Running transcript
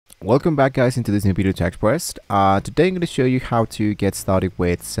Welcome back guys into this new video to WordPress. Today I'm going to show you how to get started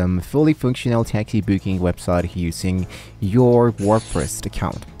with some fully functional taxi booking website using your WordPress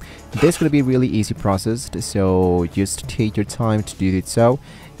account. This is going to be a really easy process, so just take your time to do it.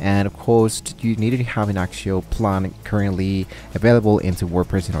 And of course you need to have an actual plan currently available into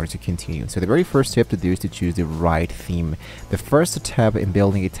WordPress in order to continue. So the very first step to do is to choose the right theme. The first step in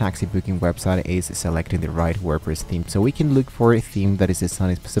building a taxi booking website is selecting the right WordPress theme. So we can look for a theme that is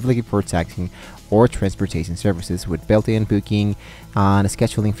designed specifically for taxi or transportation services with built-in booking and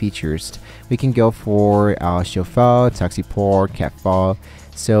scheduling features. We can go for chauffeur, taxi port, cab file.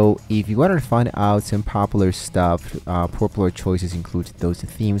 So if you want to find out some popular stuff, popular choices include those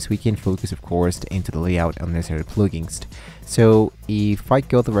themes. We can focus of course into the layout and necessary plugins. So if I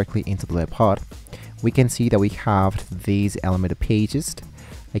go directly into the layout pod, we can see that we have these element pages.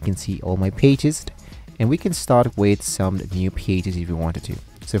 I can see all my pages, and we can start with some new pages if you wanted to.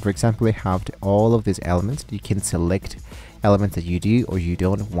 So for example, I have all of these elements. You can select elements that you do or you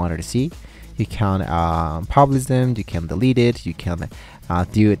don't want to see. You can publish them, you can delete it, you can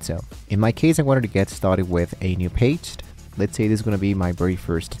do it. So in my case, I wanted to get started with a new page. Let's say this is going to be my very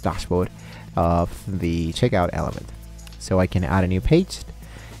first dashboard of the checkout element. So I can add a new page,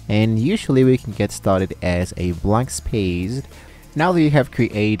 and usually we can get started as a blank space. Now that you have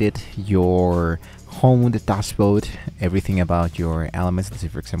created your home dashboard, everything about your elements, let's say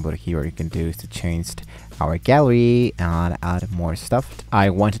for example here what you can do is to change our gallery and add more stuff. I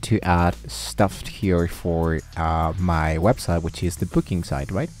wanted to add stuff here for my website, which is the booking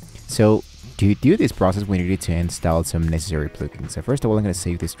site, right? So to do this process, we needed to install some necessary plugins. So first of all, I'm going to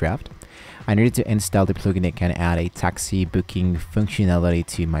save this draft. I needed to install the plugin that can add a taxi booking functionality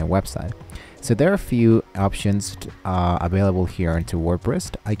to my website. So there are a few options available here into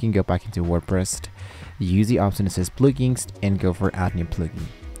WordPress. I can go back into WordPress, use the option that says plugins, and go for add new plugin.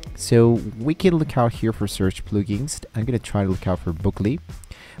 So we can look out here for search plugins. I'm going to try to look out for Bookly.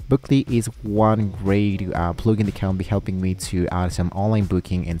 Bookly is one great plugin that can be helping me to add some online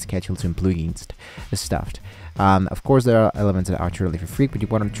booking and schedule some plugins stuff. Of course, there are elements that are actually for free, but you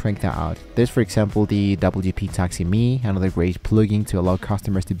want to check that out. There's, for example, the WP Taxi Me, another great plugin to allow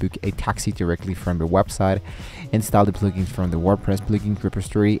customers to book a taxi directly from their website, install the plugins from the WordPress plugin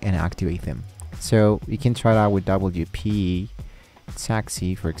repository, and activate them. So you can try it out with WP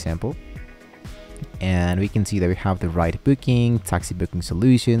Taxi, for example. And we can see that we have the right booking, taxi booking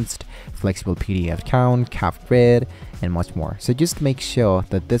solutions, flexible PDF count, cab grid, and much more. So just make sure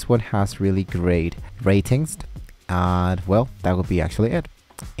that this one has really great ratings, and well, that would be actually it.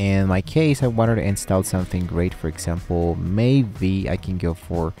 In my case, I wanted to install something great. For example, maybe I can go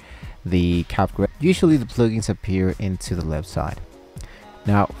for the cab grid. Usually the plugins appear into the left side.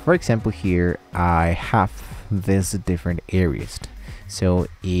 Now, for example, here I have these different areas. So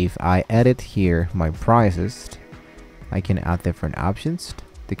if I edit here my prices, I can add different options.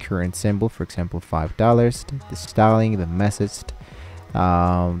 The current symbol, for example, $5, the styling, the message,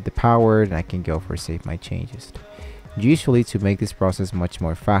 the power, and I can go for save my changes. Usually to make this process much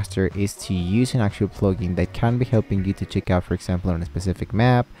more faster is to use an actual plugin that can be helping you to check out, for example, on a specific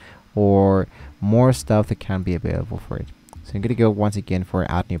map or more stuff that can be available for it. So I'm going to go once again for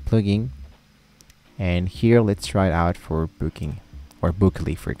add new plugin, and here let's try it out for booking or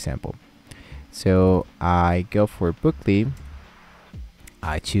Bookly, for example. So I go for Bookly,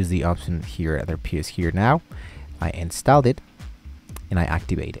 I choose the option here that appears here now, I installed it, and I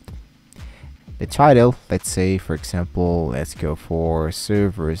activate it. The title, let's say for example, let's go for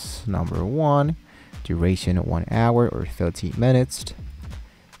servers number 1, duration 1 hour or 30 minutes,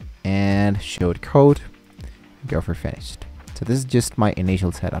 and showed code, go for finished. So this is just my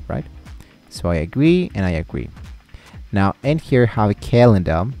initial setup, right? So I agree and I agree. Now in here have a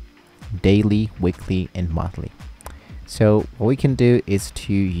calendar, daily, weekly, and monthly. So what we can do is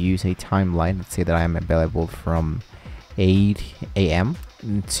to use a timeline. Let's say that I am available from 8 AM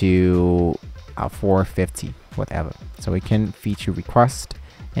to 4:50, whatever. So we can feature request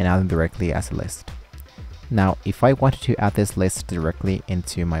and add them directly as a list. Now if I wanted to add this list directly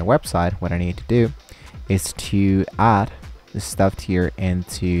into my website, what I need to do is to add the stuff here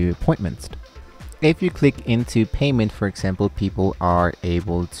into appointments. If you click into payment, for example, people are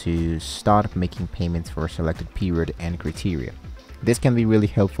able to start making payments for a selected period and criteria. This can be really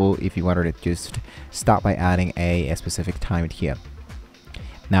helpful if you wanted to just start by adding a specific time here.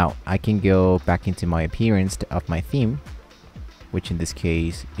 Now I can go back into my appearance of my theme, which in this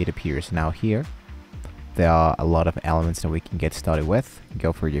case it appears now here. There are a lot of elements that we can get started with.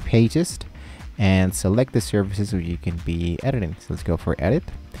 Go for your pages and select the services that you can be editing. So let's go for edit.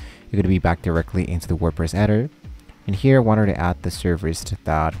 You're going to be back directly into the WordPress editor. And here I wanted to add the service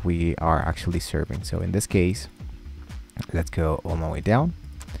that we are actually serving. So in this case, let's go all the way down.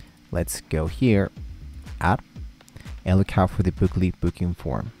 Let's go here, add, and look out for the Bookly booking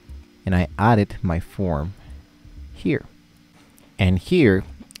form. And I added my form here. And here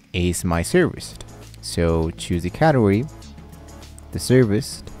is my service. So choose the category, the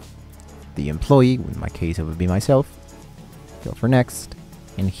service, the employee, in my case it would be myself. Go for next.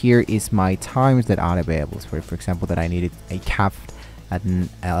 And here is my times that are available. So for example, that I needed a cab at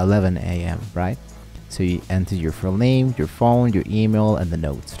 11 a.m., right? So you enter your full name, your phone, your email, and the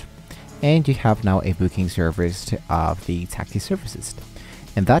notes. And you have now a booking service of the taxi services.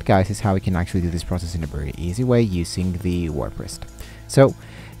 And that, guys, is how we can actually do this process in a very easy way using the WordPress. So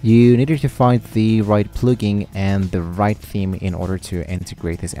you needed to find the right plugin and the right theme in order to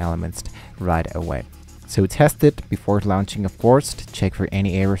integrate these elements right away. So test it before launching, of course, to check for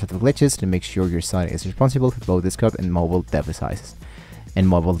any errors or glitches to make sure your site is responsible for both desktop and mobile devices.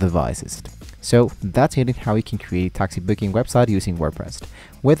 So that's it, how you can create a taxi booking website using WordPress.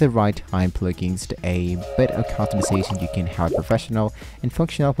 With the right time plugins, a bit of customization, you can have a professional and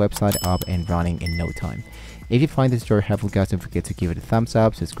functional website up and running in no time. If you find this tutorial helpful, guys, don't forget to give it a thumbs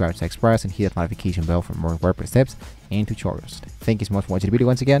up, subscribe to Express, and hit that notification bell for more WordPress tips and tutorials. Thank you so much for watching the video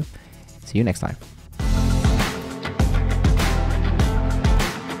once again. See you next time.